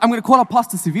I'm going to call up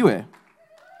Pastor Siviwe.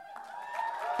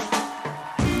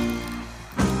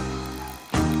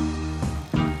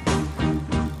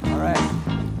 All right.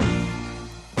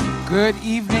 Good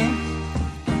evening.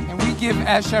 And we give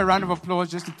Asha a round of applause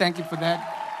just to thank you for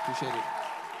that. Appreciate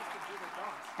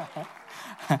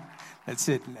it. That's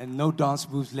it. And no dance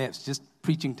moves left. Just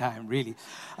preaching time, really.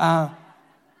 Good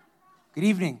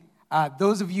evening.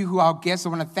 Those of you who are guests, I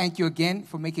want to thank you again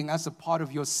for making us a part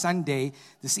of your Sunday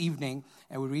this evening.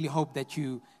 And we really hope that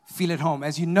you feel at home.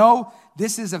 As you know,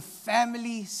 this is a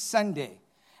family Sunday.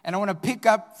 And I want to pick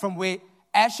up from where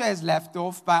Asha has left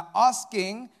off by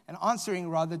answering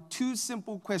two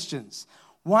simple questions.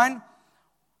 One,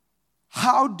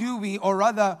 how do we, or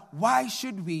rather, why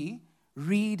should we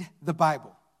read the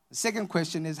Bible? The second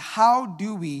question is, how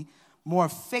do we more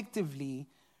effectively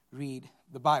read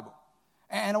the Bible?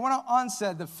 And I want to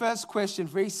answer the first question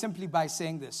very simply by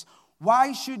saying this.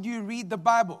 Why should you read the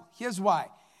Bible? Here's why.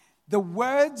 The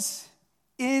words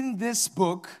in this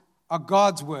book are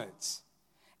God's words.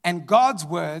 And God's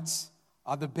words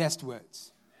are the best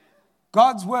words.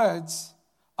 God's words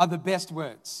are the best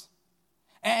words.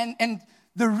 And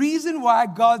the reason why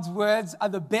God's words are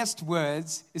the best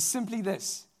words is simply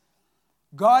this.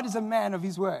 God is a man of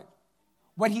his word.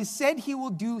 What he said he will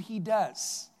do, he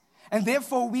does. And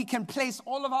therefore, we can place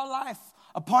all of our life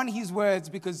upon his words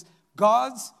because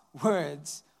God's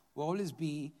words will always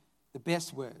be the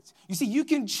best words. You see, you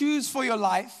can choose for your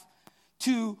life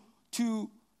to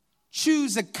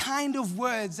choose a kind of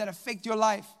words that affect your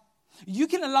life. You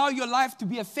can allow your life to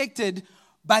be affected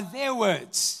by their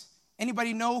words.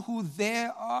 Anybody know who they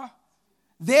are?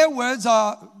 Their words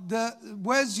are the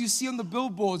words you see on the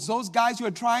billboards, those guys who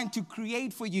are trying to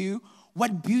create for you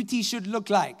what beauty should look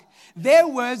like. Their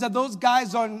words are those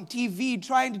guys on TV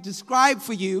trying to describe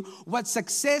for you what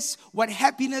success, what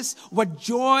happiness, what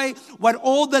joy, what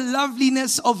all the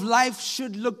loveliness of life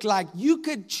should look like. You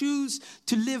could choose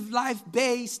to live life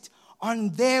based on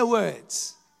their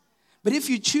words. But if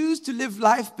you choose to live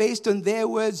life based on their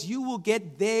words, you will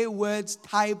get their words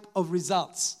type of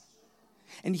results.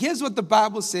 And here's what the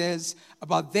Bible says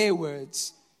about their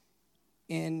words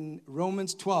in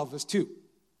Romans 12, verse 2.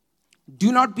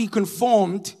 Do not be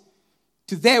conformed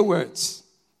to their words,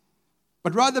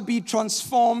 but rather be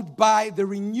transformed by the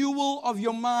renewal of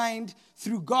your mind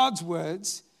through God's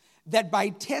words, that by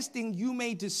testing you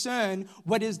may discern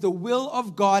what is the will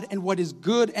of God and what is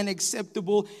good and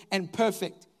acceptable and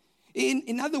perfect.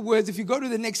 In other words, if you go to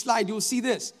the next slide, you'll see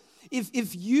this.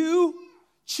 If you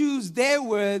choose their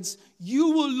words,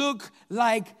 you will look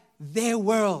like their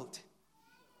world.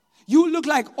 You will look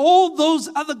like all those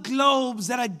other globes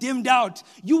that are dimmed out.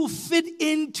 You will fit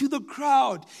into the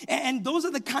crowd. And those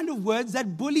are the kind of words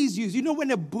that bullies use. You know,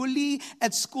 when a bully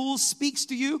at school speaks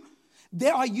to you, they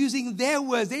are using their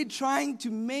words. They're trying to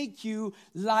make you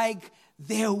like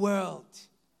their world.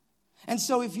 And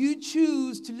so if you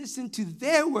choose to listen to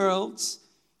their words,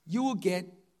 you will get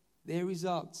their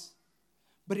results.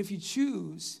 But if you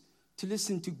choose to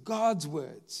listen to God's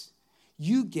words,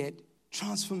 you get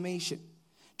transformation.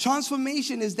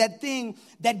 Transformation is that thing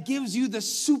that gives you the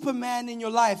Superman in your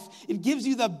life. It gives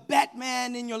you the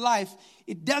Batman in your life.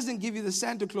 It doesn't give you the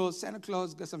Santa Claus. Santa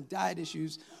Claus got some diet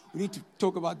issues. We need to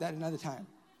talk about that another time.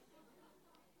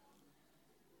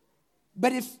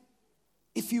 But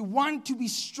if you want to be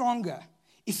stronger,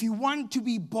 if you want to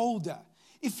be bolder,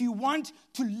 if you want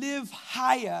to live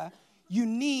higher, you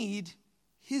need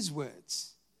his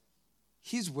words.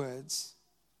 His words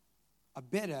are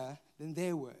better than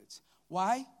their words.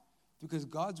 Why? Because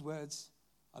God's words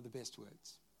are the best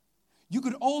words. You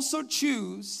could also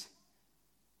choose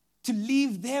to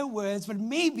leave their words, but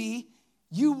maybe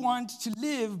you want to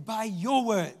live by your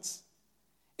words.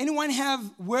 Anyone have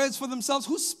words for themselves?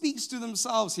 Who speaks to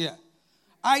themselves here?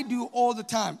 I do all the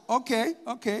time. Okay.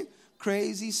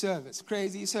 Crazy service.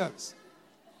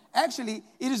 Actually,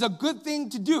 it is a good thing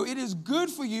to do. It is good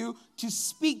for you to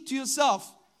speak to yourself.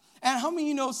 And how many of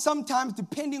you know sometimes,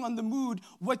 depending on the mood,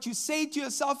 what you say to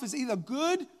yourself is either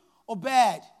good or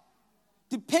bad?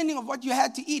 Depending on what you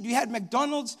had to eat. You had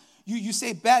McDonald's, you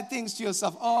say bad things to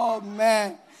yourself. Oh,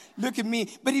 man, look at me.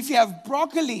 But if you have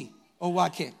broccoli or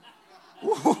wake,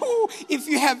 if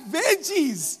you have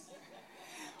veggies,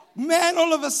 man,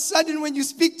 all of a sudden when you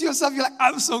speak to yourself, you're like,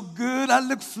 I'm so good, I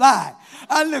look fly.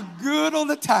 I look good all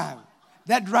the time.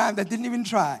 That rhyme that didn't even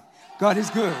try. God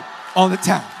is good all the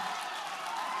time.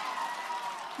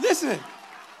 Listen,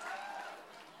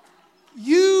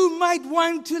 you might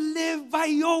want to live by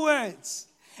your words.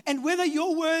 And whether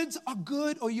your words are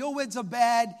good or your words are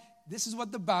bad, this is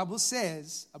what the Bible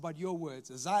says about your words.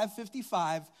 Isaiah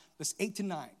 55, verse 8 to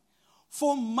 9.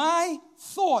 For my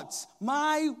thoughts,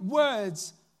 my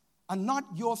words are not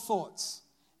your thoughts.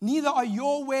 Neither are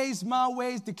your ways my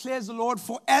ways, declares the Lord.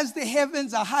 For as the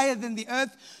heavens are higher than the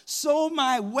earth, so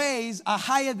my ways are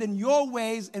higher than your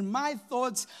ways, and my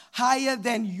thoughts higher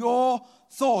than your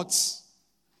thoughts.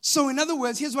 So in other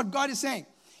words, here's what God is saying.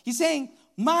 He's saying,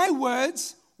 my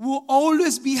words will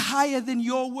always be higher than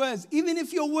your words. Even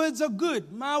if your words are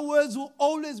good, my words will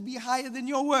always be higher than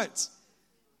your words.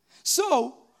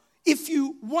 So, if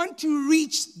you want to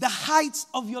reach the heights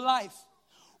of your life,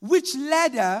 which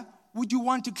ladder would you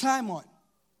want to climb on?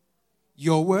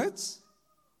 Your words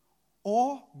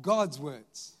or God's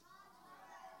words?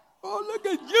 Oh, look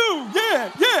at you.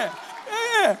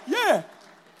 Yeah.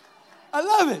 I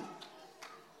love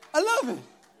it.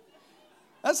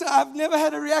 I've never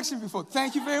had a reaction before.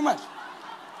 Thank you very much.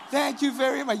 Thank you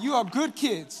very much. You are good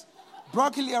kids.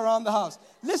 Broccoli around the house.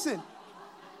 Listen.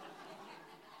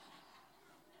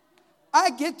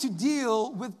 I get to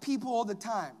deal with people all the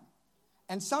time.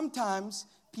 And sometimes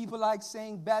people like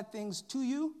saying bad things to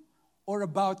you or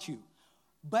about you.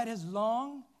 But as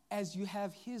long as you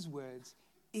have His words,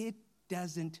 it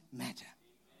doesn't matter.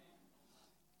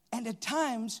 And at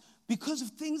times, because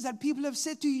of things that people have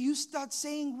said to you, you start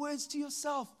saying words to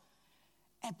yourself.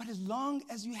 But as long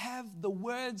as you have the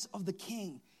words of the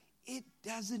King, it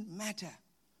doesn't matter.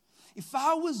 If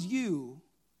I was you,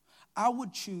 I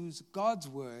would choose God's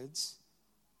words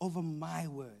over my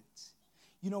words.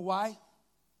 You know why?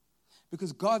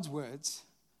 Because God's words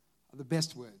are the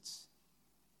best words.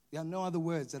 There are no other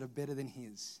words that are better than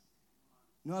His.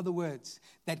 No other words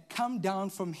that come down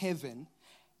from heaven,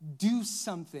 do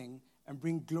something, and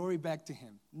bring glory back to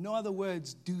Him. No other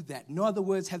words do that. No other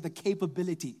words have the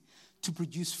capability to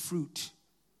produce fruit.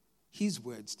 His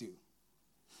words do.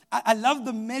 I love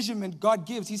the measurement God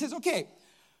gives. He says, okay,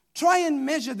 try and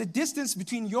measure the distance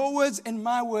between your words and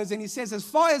my words. And He says, as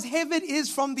far as heaven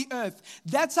is from the earth,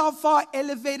 that's how far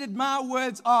elevated my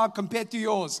words are compared to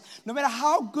yours. No matter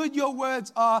how good your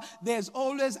words are, there's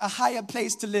always a higher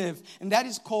place to live. And that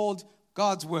is called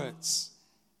God's words.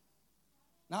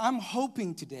 Now, I'm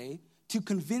hoping today to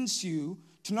convince you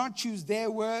to not choose their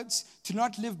words, to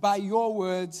not live by your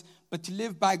words, but to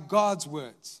live by God's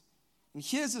words. And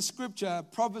here's a scripture,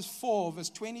 Proverbs 4, verse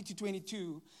 20 to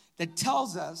 22, that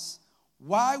tells us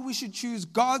why we should choose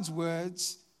God's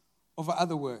words over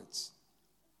other words.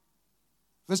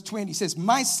 Verse 20 says,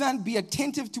 my son, be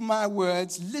attentive to my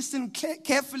words. Listen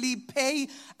carefully, pay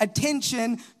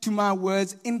attention to my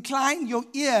words. Incline your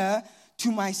ear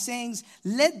to my sayings.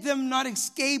 Let them not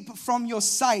escape from your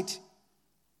sight.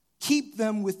 Keep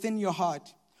them within your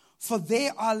heart. For they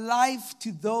are life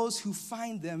to those who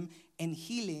find them and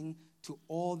healing to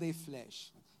all their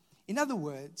flesh. In other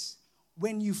words,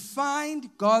 when you find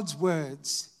God's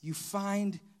words, you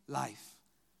find life.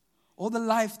 All the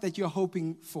life that you're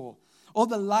hoping for. All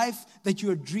the life that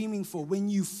you're dreaming for. When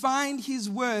you find His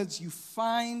words, you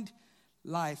find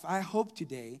life. I hope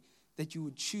today that you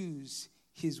would choose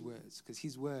His words, because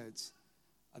His words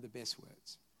are the best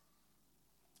words.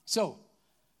 So,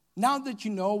 now that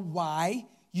you know why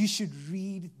you should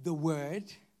read the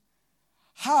Word,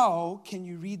 how can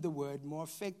you read the Word more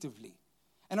effectively?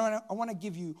 And I want to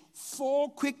give you 4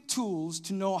 quick tools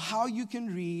to know how you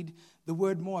can read the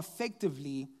Word more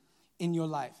effectively in your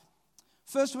life.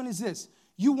 First one is this.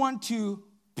 You want to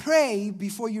pray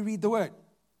before you read the Word.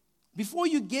 Before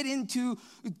you get into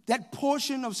that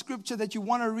portion of Scripture that you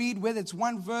want to read, whether it's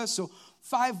 1 verse or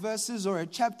 5 verses or a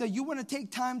chapter, you want to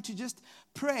take time to just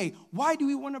pray. Why do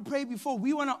we want to pray before?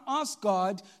 We want to ask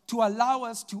God to allow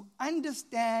us to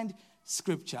understand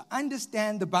Scripture,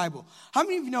 understand the Bible. How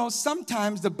many of you know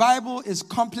sometimes the Bible is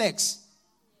complex?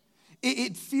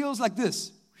 It feels like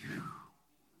this.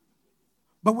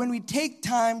 But when we take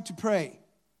time to pray,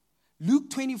 Luke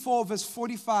 24 verse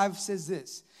 45 says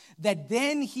this, that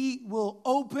then He will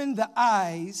open the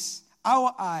eyes,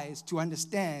 our eyes, to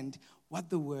understand what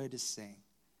the Word is saying.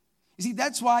 You see,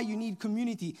 that's why you need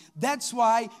community. That's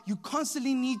why you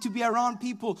constantly need to be around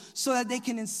people so that they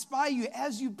can inspire you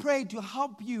as you pray to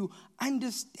help you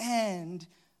understand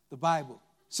the Bible.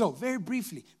 So, very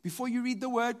briefly, before you read the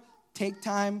Word, take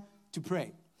time to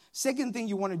pray. Second thing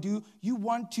you want to do, you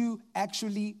want to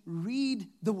actually read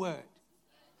the Word.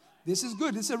 This is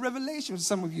good. This is a revelation for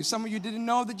some of you. Some of you didn't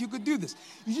know that you could do this.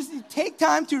 You just need to take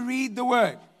time to read the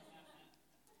Word.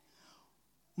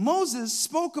 Moses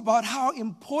spoke about how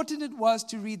important it was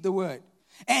to read the Word.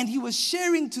 And he was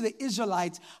sharing to the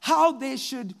Israelites how they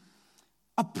should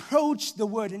approach the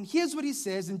Word. And here's what he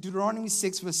says in Deuteronomy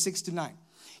 6, verse 6 to 9.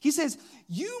 He says,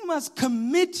 you must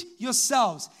commit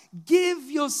yourselves,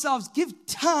 give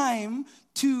time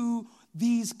to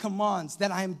these commands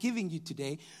that I am giving you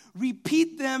today.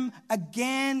 Repeat them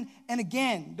again and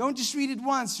again. Don't just read it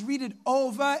once. Read it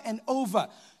over and over.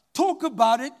 Talk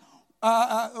about it.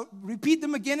 Repeat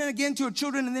them again and again to your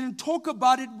children, and then talk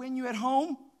about it when you're at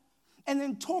home. And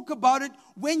then talk about it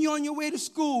when you're on your way to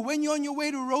school, when you're on your way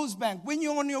to Rosebank, when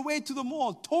you're on your way to the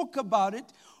mall. Talk about it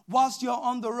whilst you're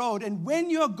on the road. And when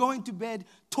you're going to bed,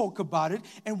 talk about it.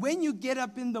 And when you get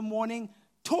up in the morning,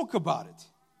 talk about it.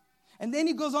 And then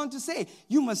he goes on to say,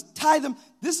 you must tie them.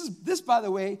 This, by the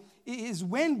way, is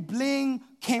when bling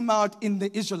came out in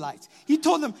the Israelites. He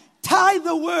told them, tie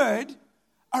the word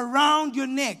around your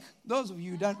neck. Those of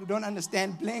you who don't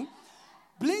understand bling,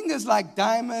 bling is like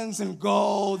diamonds and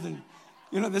gold and,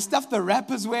 the stuff the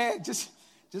rappers wear. Just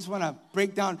want to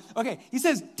break down. Okay, he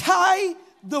says, tie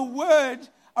the word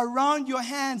around your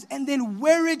hands and then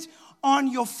wear it on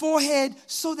your forehead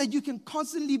so that you can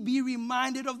constantly be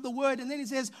reminded of the word. And then he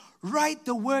says, write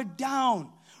the word down.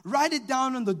 Write it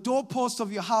down on the doorposts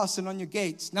of your house and on your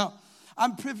gates. Now,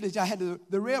 I'm privileged. I had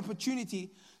the rare opportunity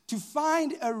to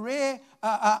find a rare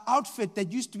outfit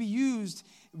that used to be used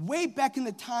way back in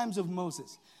the times of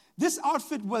Moses. This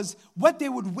outfit was what they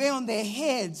would wear on their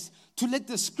heads to let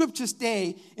the scripture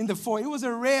stay in the forehead. It was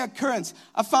a rare occurrence.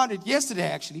 I found it yesterday,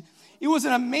 actually. It was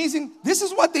an amazing, this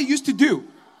is what they used to do.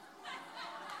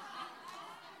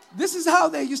 This is how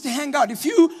they used to hang out. If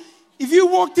you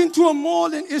walked into a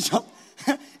mall in Israel,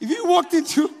 if you walked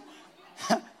into,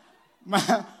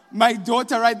 my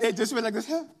daughter right there just went like this,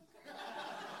 huh?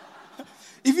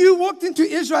 If you walked into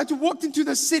Israel, you walked into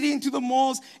the city, into the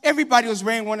malls, everybody was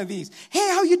wearing one of these. Hey,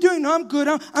 how you doing? No, I'm good.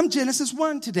 I'm Genesis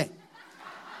 1 today.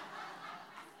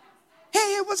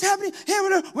 Hey, what's happening? Hey,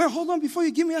 well, hold on before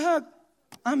you give me a hug.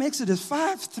 I'm Exodus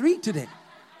 5:3 today.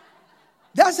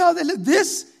 That's how they live.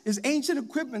 This is ancient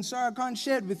equipment. Sorry, I can't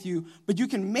share it with you, but you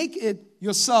can make it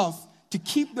yourself to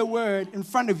keep the word in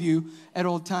front of you at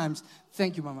all times.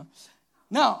 Thank you, Mama.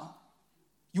 Now,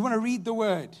 you want to read the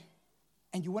word,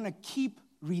 and you want to keep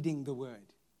reading the word.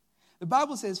 The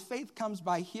Bible says faith comes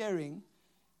by hearing,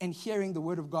 and hearing the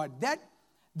word of God.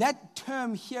 That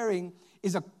term hearing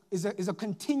is a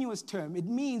continuous term. It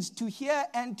means to hear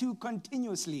and to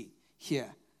continuously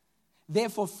hear.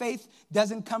 Therefore, faith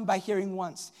doesn't come by hearing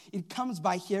once. It comes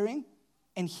by hearing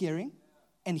and hearing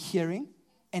and hearing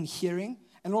and hearing.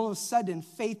 And all of a sudden,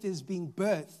 faith is being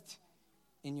birthed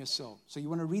in your soul. So you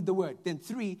want to read the word. Then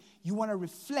 3, you want to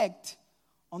reflect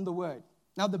on the word.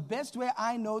 Now, the best way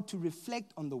I know to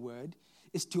reflect on the word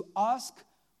is to ask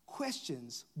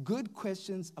questions, good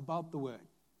questions about the word.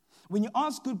 When you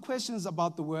ask good questions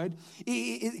about the word,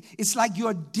 it's like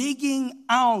you're digging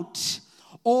out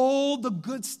all the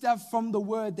good stuff from the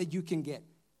word that you can get.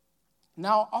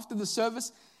 Now, after the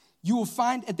service, you will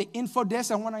find at the info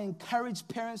desk, I want to encourage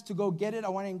parents to go get it. I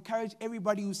want to encourage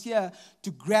everybody who's here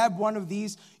to grab one of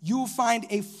these. You will find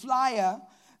a flyer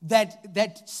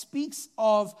that speaks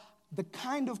of the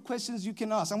kind of questions you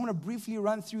can ask. I'm going to briefly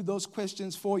run through those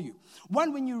questions for you.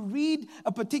 One, when you read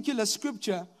a particular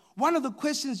scripture, one of the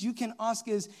questions you can ask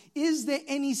is there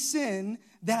any sin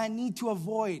that I need to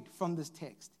avoid from this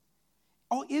text?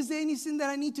 Or is there any sin that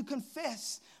I need to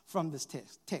confess from this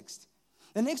text?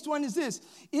 The next one is this: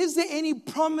 is there any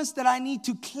promise that I need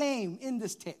to claim in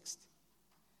this text?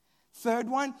 Third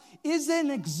one, is there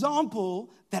an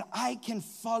example that I can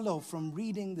follow from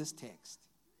reading this text?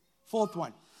 Fourth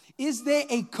one, is there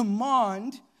a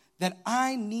command that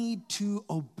I need to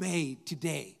obey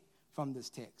today from this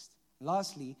text?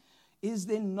 Lastly, is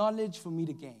there knowledge for me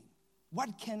to gain?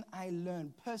 What can I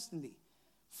learn personally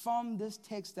from this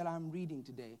text that I'm reading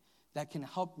today that can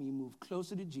help me move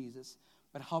closer to Jesus,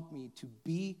 but help me to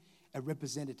be a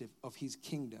representative of his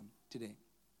kingdom today?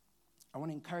 I want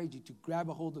to encourage you to grab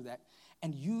a hold of that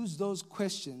and use those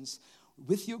questions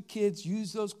with your kids.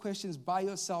 Use those questions by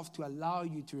yourself to allow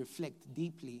you to reflect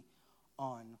deeply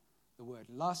on the word.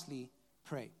 Lastly,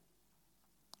 pray.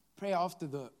 Pray after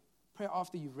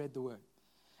you've read the word.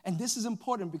 And this is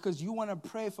important because you want to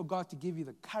pray for God to give you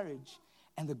the courage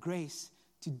and the grace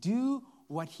to do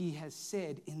what he has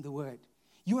said in the word.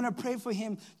 You want to pray for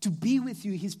him to be with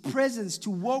you, his presence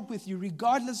to walk with you,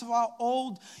 regardless of how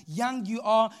old, young you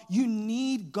are. You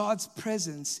need God's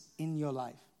presence in your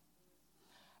life.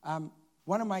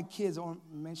 One of my kids, I won't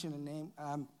mention a name.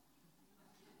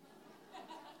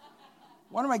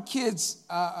 One of my kids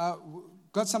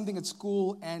got something at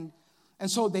school, and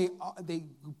so they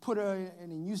put her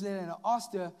in a newsletter and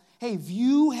asked her, hey, if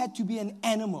you had to be an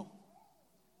animal,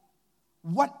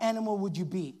 what animal would you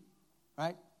be?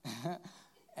 Right?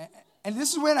 And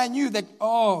this is when I knew that,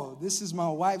 oh, this is my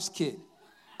wife's kid.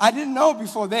 I didn't know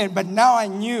before then, but now I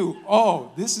knew,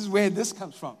 oh, this is where this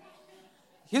comes from.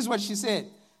 Here's what she said.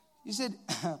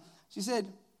 She said,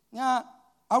 yeah,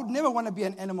 I would never want to be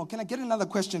an animal. Can I get another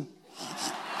question?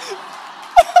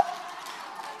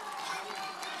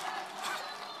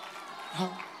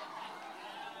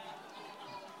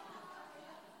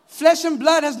 Flesh and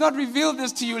blood has not revealed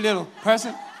this to you, little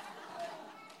person.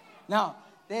 Now,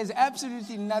 there's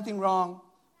absolutely nothing wrong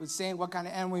with saying what kind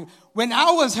of animal. When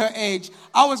I was her age,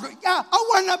 I was going, yeah, I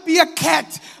want to be a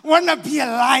cat. I want to be a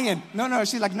lion. No.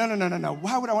 She's like, no.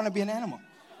 Why would I want to be an animal?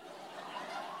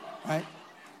 Right?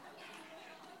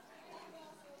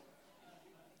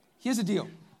 Here's the deal.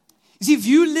 You see, if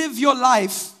you live your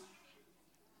life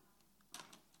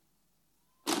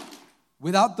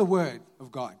without the word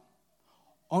of God,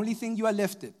 only thing you are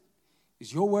left with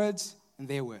is your words and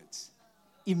their words.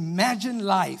 Imagine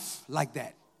life like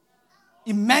that.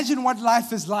 Imagine what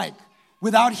life is like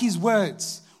without his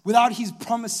words, without his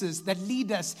promises that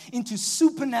lead us into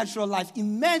supernatural life.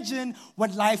 Imagine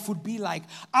what life would be like.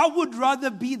 I would rather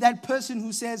be that person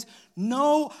who says,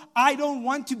 no, I don't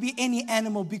want to be any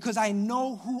animal because I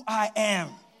know who I am.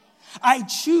 I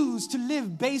choose to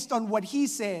live based on what he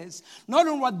says, not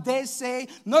on what they say,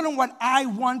 not on what I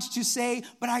want to say,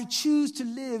 but I choose to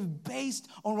live based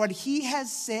on what he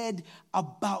has said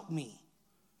about me.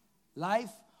 Life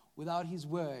without his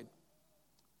word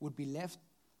would be left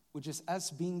with just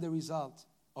us being the result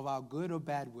of our good or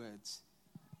bad words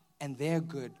and their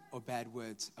good or bad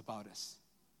words about us.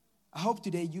 I hope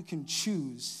today you can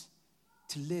choose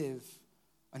to live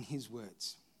on his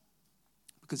words,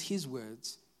 because his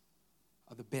words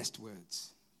are the best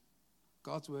words.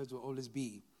 God's words will always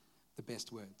be the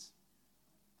best words.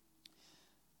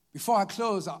 Before I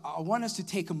close, I want us to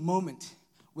take a moment,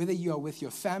 whether you are with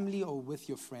your family or with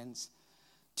your friends,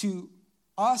 to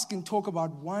ask and talk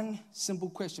about one simple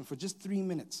question for just 3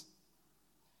 minutes.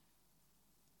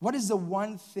 What is the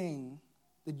one thing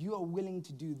that you are willing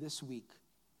to do this week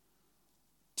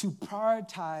to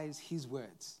prioritize his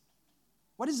words?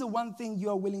 What is the one thing you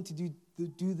are willing to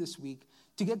do this week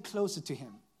to get closer to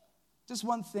him? Just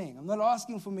one thing. I'm not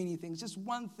asking for many things. Just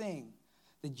one thing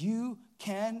that you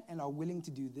can and are willing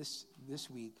to do this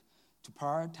week to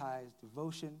prioritize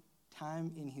devotion,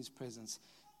 time in his presence,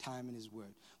 time in his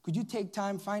word. Could you take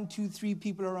time, find 2-3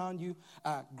 people around you,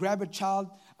 grab a child,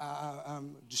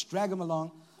 just drag them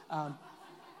along, and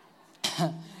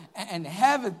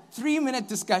have a 3-minute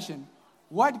discussion.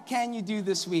 What can you do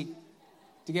this week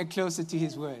to get closer to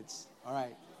his words? All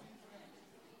right.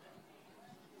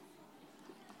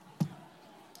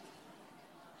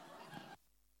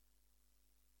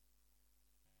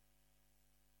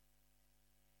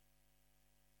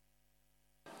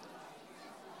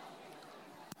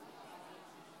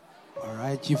 All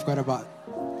right, you've got about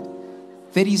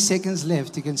 30 seconds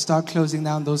left. You can start closing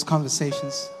down those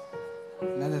conversations.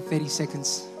 Another 30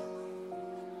 seconds.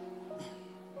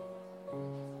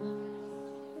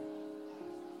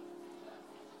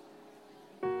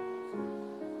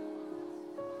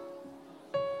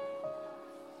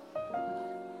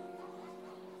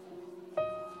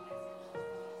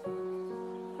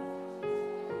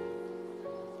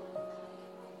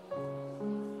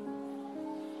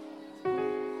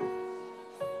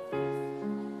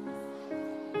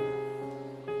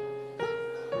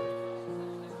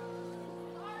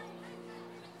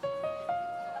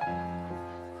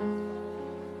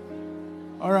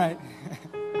 All right.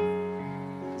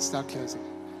 Start closing.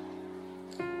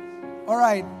 All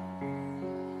right.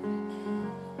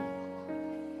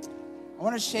 I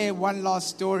want to share one last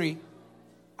story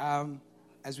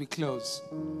as we close.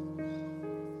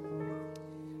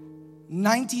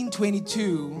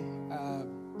 1922, a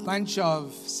bunch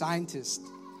of scientists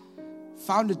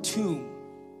found a tomb.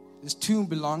 This tomb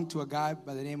belonged to a guy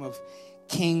by the name of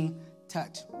King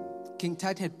Tut. King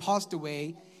Tut had passed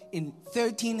away in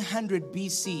 1300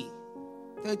 BC.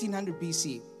 1300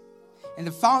 BC. And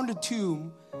they found a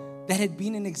tomb that had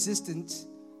been in existence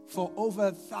for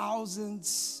over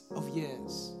thousands of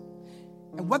years.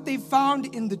 And what they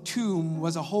found in the tomb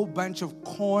was a whole bunch of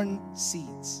corn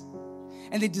seeds.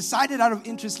 And they decided out of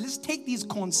interest, let's take these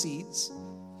corn seeds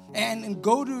and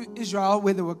go to Israel,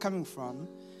 where they were coming from,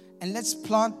 and let's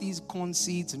plant these corn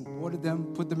seeds and water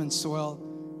them, put them in soil,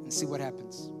 and see what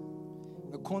happens.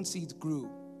 The corn seeds grew,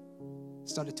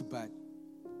 started to bud.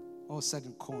 All of a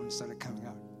sudden, corn started coming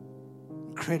out.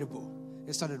 Incredible.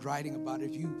 They started writing about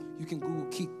it. You can Google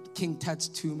King Tut's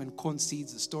tomb and corn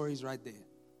seeds. The story's right there.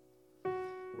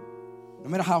 No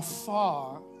matter how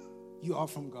far you are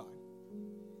from God,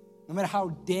 no matter how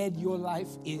dead your life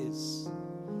is,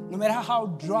 no matter how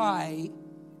dry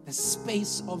the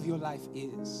space of your life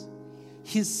is,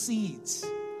 his seeds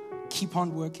keep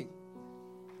on working.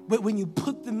 But when you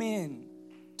put them in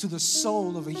to the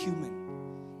soul of a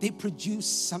human. They produce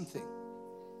something.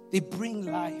 They bring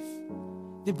life.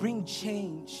 They bring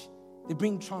change. They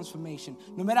bring transformation.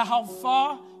 No matter how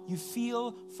far you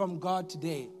feel from God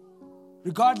today,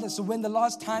 regardless of when the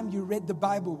last time you read the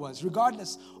Bible was,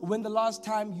 regardless of when the last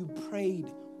time you prayed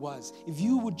was, if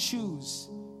you would choose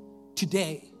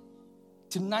today,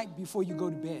 tonight before you go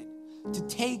to bed, to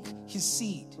take His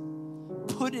seed,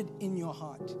 put it in your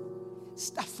heart,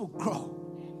 stuff will grow.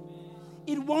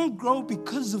 It won't grow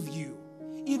because of you.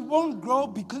 It won't grow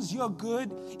because you're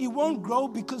good. It won't grow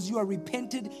because you are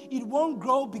repentant. It won't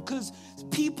grow because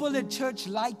people at church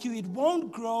like you. It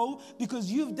won't grow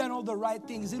because you've done all the right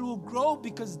things. It will grow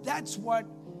because that's what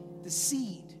the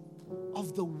seed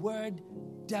of the Word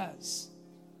does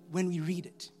when we read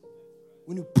it,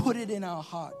 when we put it in our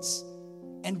hearts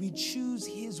and we choose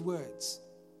His words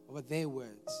over their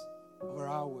words, over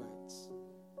our words.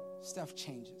 Stuff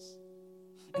changes.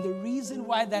 And the reason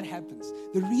why that happens,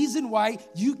 the reason why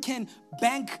you can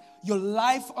bank your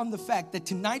life on the fact that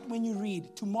tonight when you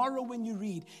read, tomorrow when you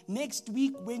read, next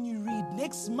week when you read,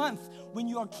 next month when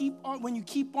you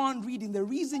keep on reading, the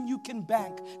reason you can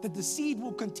bank that the seed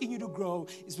will continue to grow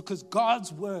is because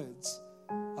God's words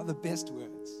are the best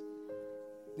words.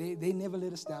 They never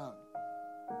let us down.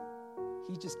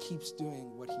 He just keeps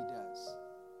doing what He does.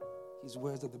 His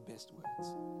words are the best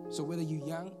words. So whether you're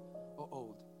young or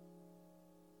old,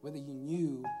 whether you're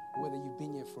new or whether you've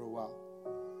been here for a while,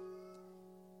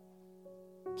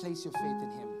 place your faith in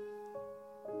Him.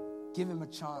 Give Him a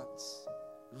chance.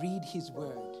 Read His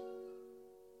word.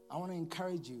 I want to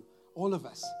encourage you, all of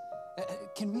us.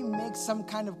 Can we make some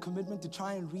kind of commitment to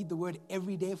try and read the word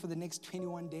every day for the next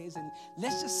 21 days? And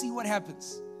let's just see what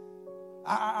happens.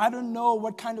 I don't know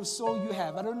what kind of soul you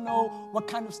have. I don't know what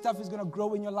kind of stuff is going to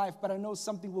grow in your life, but I know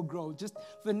something will grow. Just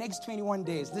for the next 21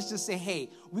 days, let's just say, hey,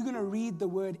 we're going to read the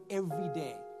word every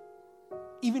day.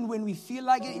 Even when we feel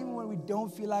like it, even when we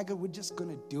don't feel like it, we're just going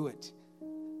to do it.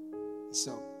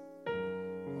 So,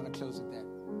 I want to close with that.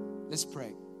 Let's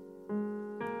pray.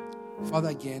 Father,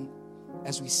 again,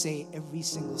 as we say every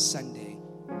single Sunday,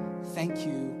 thank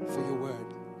you for your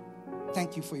word.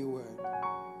 Thank you for your word.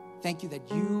 Thank you that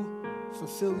you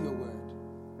fulfill your word.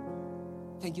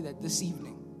 Thank you that this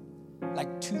evening,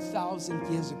 like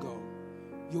 2,000 years ago,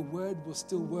 your word will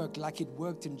still work like it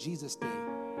worked in Jesus' day,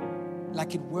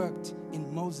 like it worked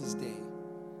in Moses' day,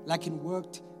 like it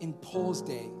worked in Paul's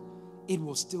day. It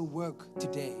will still work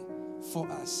today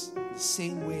for us the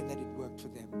same way that it worked for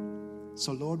them.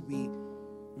 So Lord, we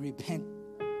repent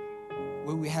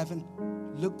where we haven't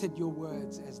looked at your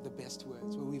words as the best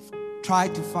words, where we've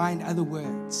tried to find other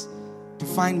words to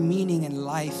find meaning and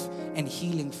life and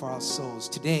healing for our souls.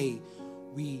 Today,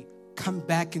 we come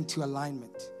back into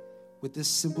alignment with this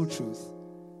simple truth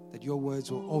that your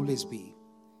words will always be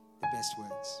the best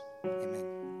words.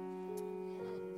 Amen.